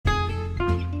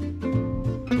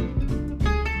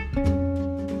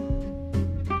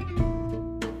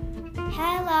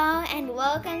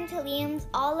Liam's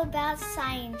All About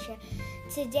Science show.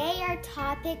 Today our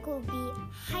topic will be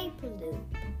Hyperloop.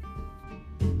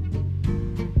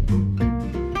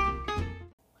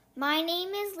 My name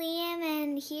is Liam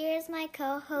and here is my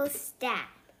co-host Stat.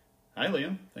 Hi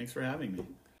Liam, thanks for having me.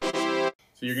 So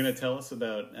you're going to tell us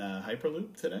about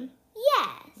Hyperloop today? Yes.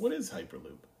 What is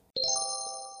Hyperloop?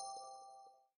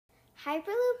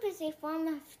 Hyperloop is a form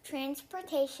of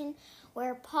transportation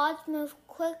where pods move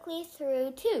quickly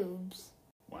through tubes.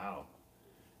 Wow.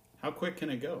 How quick can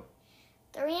it go?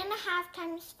 3.5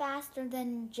 times faster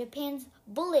than Japan's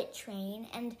bullet train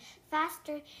and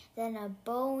faster than a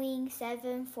Boeing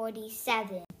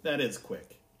 747. That is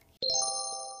quick.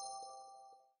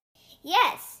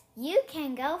 Yes, you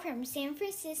can go from San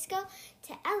Francisco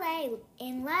to LA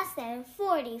in less than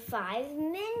 45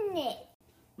 minutes.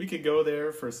 We could go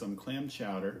there for some clam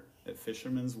chowder at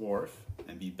Fisherman's Wharf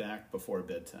and be back before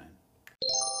bedtime.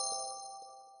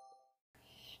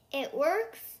 It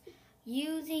works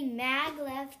using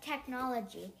maglev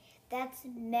technology. That's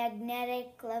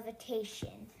magnetic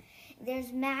levitation.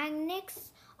 There's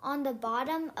magnets on the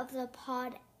bottom of the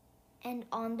pod and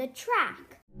on the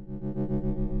track.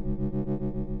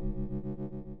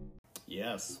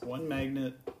 Yes, one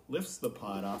magnet lifts the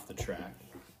pod off the track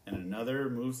and another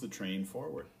moves the train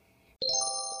forward.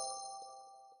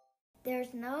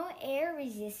 There's no air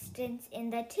resistance in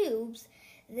the tubes.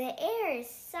 The air is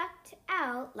sucked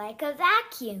out like a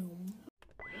vacuum.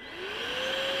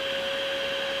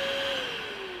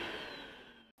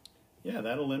 Yeah,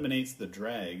 that eliminates the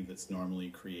drag that's normally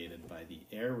created by the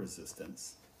air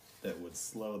resistance that would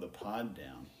slow the pod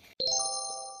down.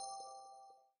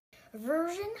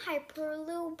 Virgin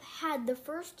Hyperloop had the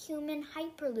first human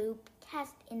Hyperloop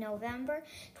test in November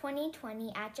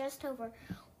 2020 at just over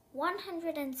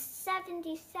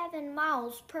 177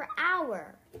 miles per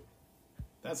hour.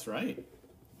 That's right.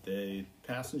 The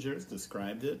passengers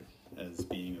described it as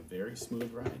being a very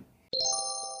smooth ride.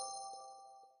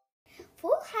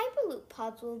 Full Hyperloop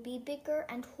pods will be bigger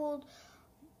and hold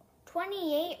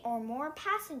 28 or more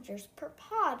passengers per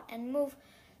pod and move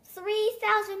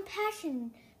 3,000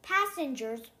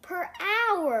 passengers per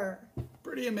hour.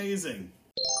 Pretty amazing.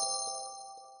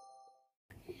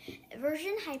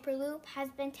 Virgin Hyperloop has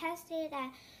been tested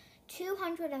at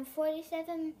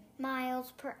 247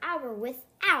 miles per hour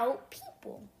without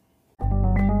people.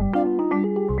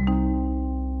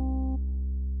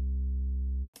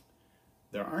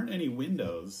 There aren't any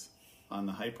windows on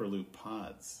the Hyperloop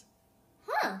pods.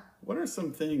 Huh. What are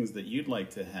some things that you'd like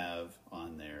to have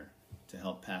on there to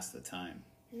help pass the time?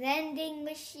 Vending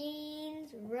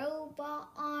machines, robot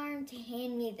arm to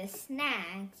hand me the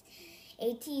snacks,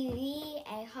 a TV,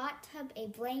 a hot tub, a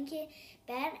blanket,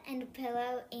 bed, and a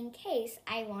pillow in case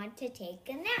I want to take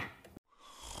a nap.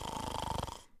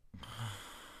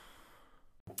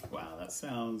 Wow, that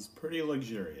sounds pretty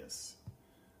luxurious.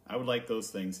 I would like those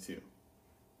things too.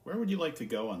 Where would you like to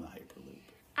go on the Hyperloop?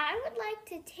 I would like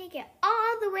to take it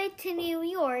all the way to New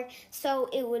York so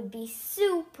it would be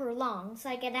super long. So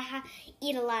I get to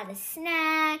eat a lot of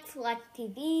snacks, watch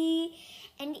TV,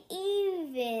 and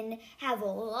even have a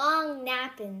long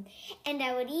nap. And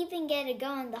I would even get to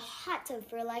go in the hot tub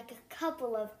for like a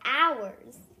couple of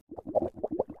hours.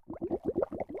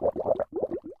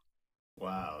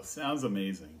 Wow, sounds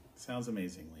amazing. Sounds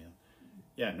amazing, Leah.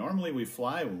 Yeah, normally we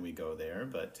fly when we go there,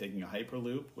 but taking a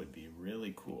Hyperloop would be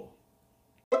really cool.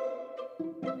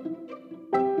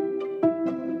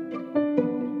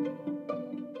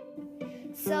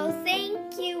 So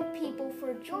thank you people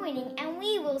for joining and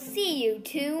we will see you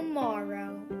tomorrow.